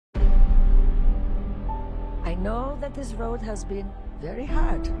know that this road has been very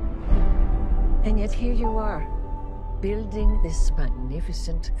hard. And yet here you are, building this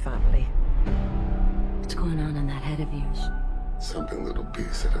magnificent family. What's going on in that head of yours? Something little B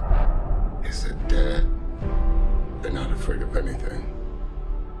said it. He said, Dad, they're not afraid of anything.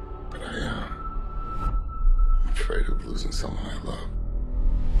 But I am. I'm afraid of losing someone I love.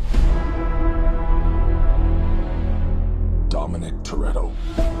 Dominic Toretto,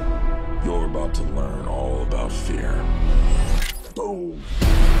 you're about to learn all about fear. Boom!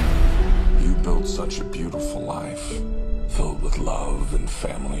 You built such a beautiful life, filled with love and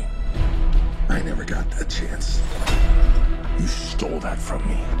family. I never got that chance. You stole that from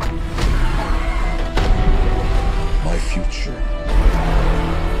me. My future.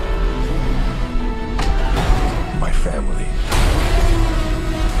 My family.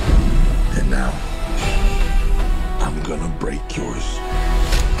 And now, I'm gonna break yours.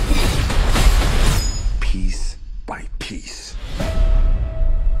 Piece by piece.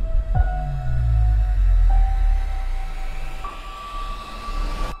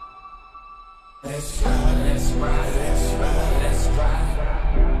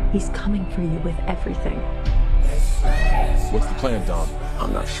 He's coming for you with everything. What's the plan, Dom?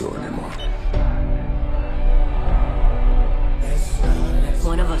 I'm not sure anymore.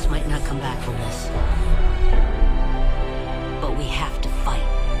 One of us might not come back from this. But we have to fight.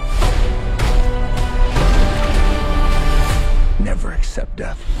 Never accept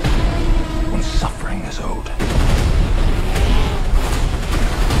death when suffering is owed.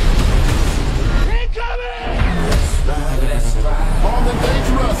 Armed and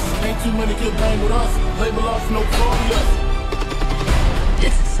dangerous. Ain't too many can bang with us. Label us notorious.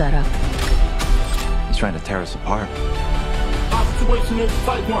 It's a setup. He's trying to tear us apart. Our situation is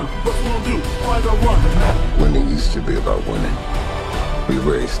type 1. What you gonna do? Fight or run? Winning used to be about winning. We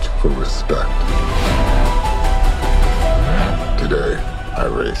raced for respect. Today, I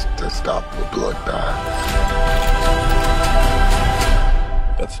raced to stop the bloodbath.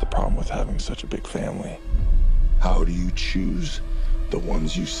 That's the problem with having such a big family. How do you choose the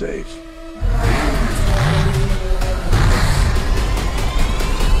ones you save?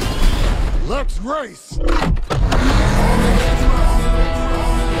 Let's race! Ain't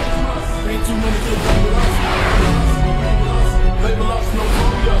too many can bang with us. Label us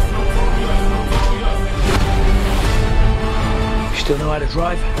notorious. You still know how to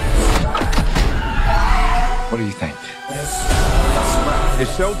drive? What do you think?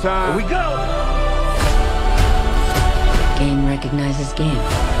 It's showtime. Here we go! Game recognizes game.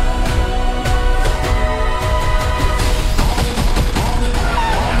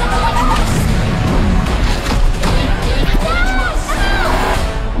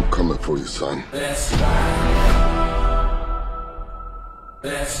 I'm coming for you, son.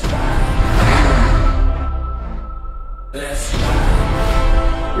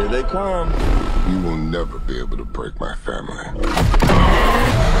 Here they come. You will never be able to break my family.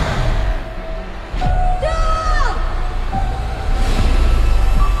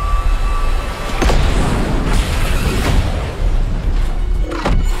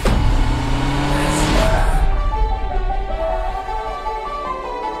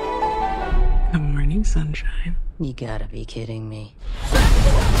 Good morning, sunshine. You gotta be kidding me.